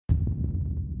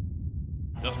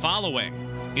The following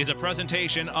is a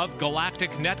presentation of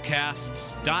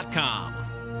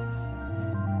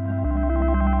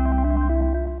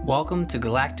GalacticNetcasts.com. Welcome to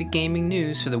Galactic Gaming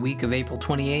News for the week of April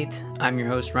 28th. I'm your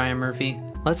host, Ryan Murphy.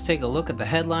 Let's take a look at the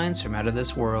headlines from out of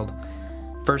this world.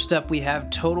 First up, we have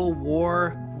Total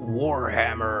War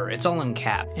Warhammer. It's all in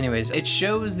cap. Anyways, it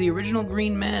shows the original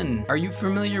Green Men. Are you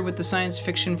familiar with the science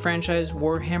fiction franchise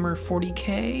Warhammer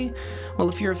 40k? Well,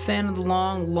 if you're a fan of the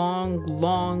long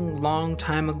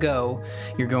time ago,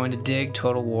 you're going to dig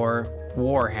Total War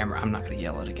Warhammer. I'm not going to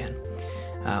yell it again.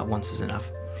 Once is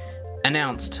enough.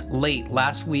 Announced late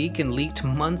last week and leaked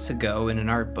months ago in an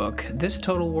art book, this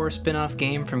Total War spin-off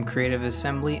game from Creative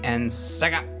Assembly and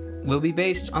Sega will be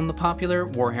based on the popular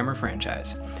Warhammer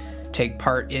franchise. Take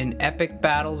part in epic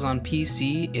battles on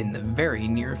PC in the very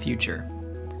near future.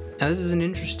 Now, this is an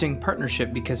interesting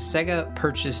partnership because Sega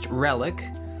purchased Relic,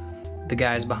 the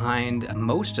guys behind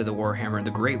most of the Warhammer, the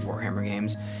great Warhammer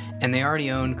games, and they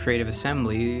already own Creative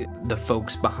Assembly, the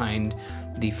folks behind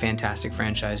the fantastic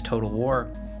franchise Total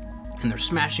War, and they're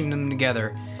smashing them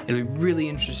together. It'll be really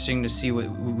interesting to see what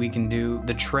we can do.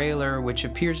 The trailer, which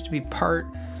appears to be part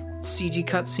CG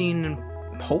cutscene and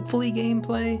hopefully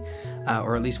gameplay,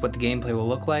 or at least what the gameplay will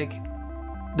look like.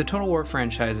 The Total War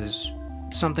franchise is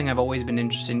something I've always been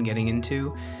interested in getting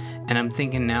into, and I'm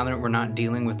thinking now that we're not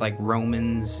dealing with like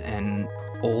Romans and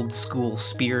old school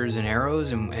spears and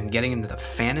arrows and getting into the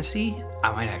fantasy,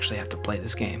 I might actually have to play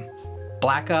this game.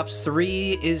 Black Ops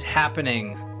 3 is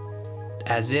happening.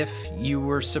 As if you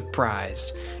were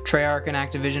surprised. Treyarch and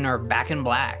Activision are back in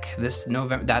black this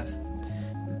November. That's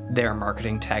their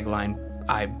marketing tagline.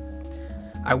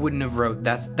 I wouldn't have wrote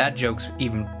that joke's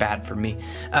even bad for me.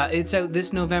 It's out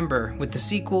this November with the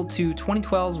sequel to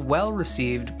 2012's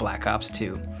well-received Black Ops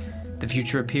 2. The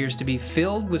future appears to be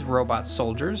filled with robot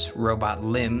soldiers, robot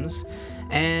limbs,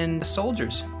 and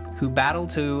soldiers who battle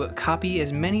to copy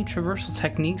as many traversal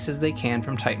techniques as they can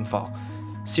from Titanfall.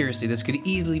 Seriously, this could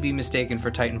easily be mistaken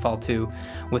for Titanfall 2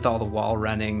 with all the wall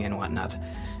running and whatnot.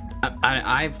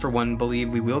 I, for one,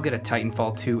 believe we will get a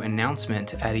Titanfall 2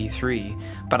 announcement at E3,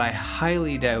 but I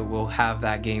highly doubt we'll have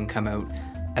that game come out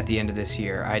at the end of this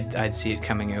year. I'd see it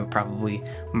coming out probably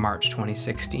March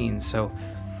 2016, so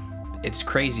it's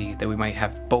crazy that we might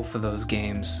have both of those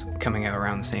games coming out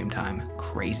around the same time.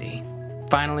 Crazy.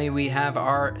 Finally, we have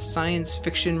our science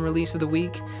fiction release of the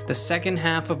week. The second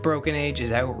half of Broken Age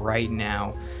is out right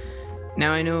now.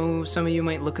 Now, I know some of you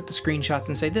might look at the screenshots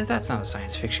and say that that's not a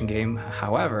science fiction game.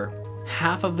 However,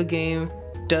 half of the game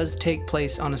does take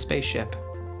place on a spaceship.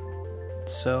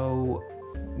 So,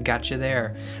 gotcha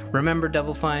there. Remember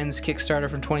Double Fine's Kickstarter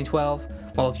from 2012?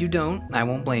 Well, if you don't, I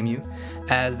won't blame you,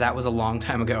 as that was a long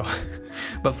time ago.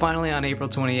 But finally, on April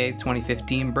 28th,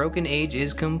 2015, Broken Age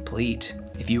is complete.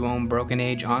 If you own Broken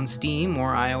Age on Steam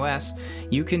or iOS,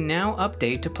 you can now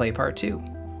update to play Part 2.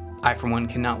 I, for one,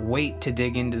 cannot wait to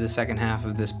dig into the second half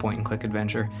of this point-and-click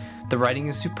adventure. The writing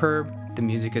is superb, the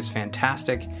music is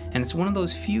fantastic, and it's one of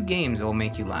those few games that will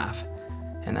make you laugh.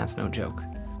 And that's no joke.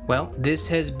 Well, this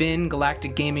has been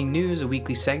Galactic Gaming News, a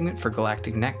weekly segment for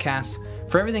Galactic Netcasts.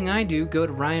 For everything I do, go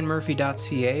to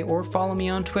ryanmurphy.ca or follow me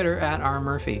on Twitter at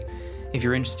rmurphy. If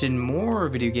you're interested in more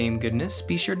video game goodness,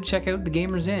 be sure to check out The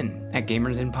Gamers Inn at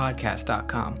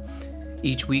gamersinpodcast.com.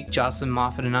 Each week, Jocelyn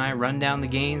Moffat and I run down the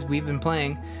games we've been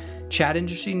playing, chat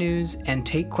industry news, and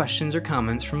take questions or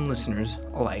comments from listeners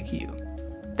like you.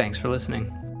 Thanks for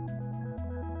listening.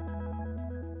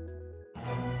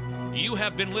 You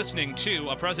have been listening to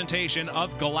a presentation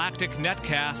of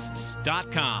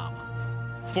GalacticNetcasts.com.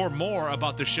 For more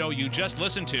about the show you just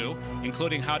listened to,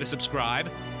 including how to subscribe,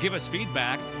 give us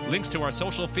feedback, links to our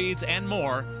social feeds, and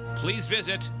more, please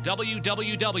visit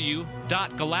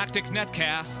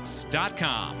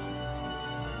www.galacticnetcasts.com.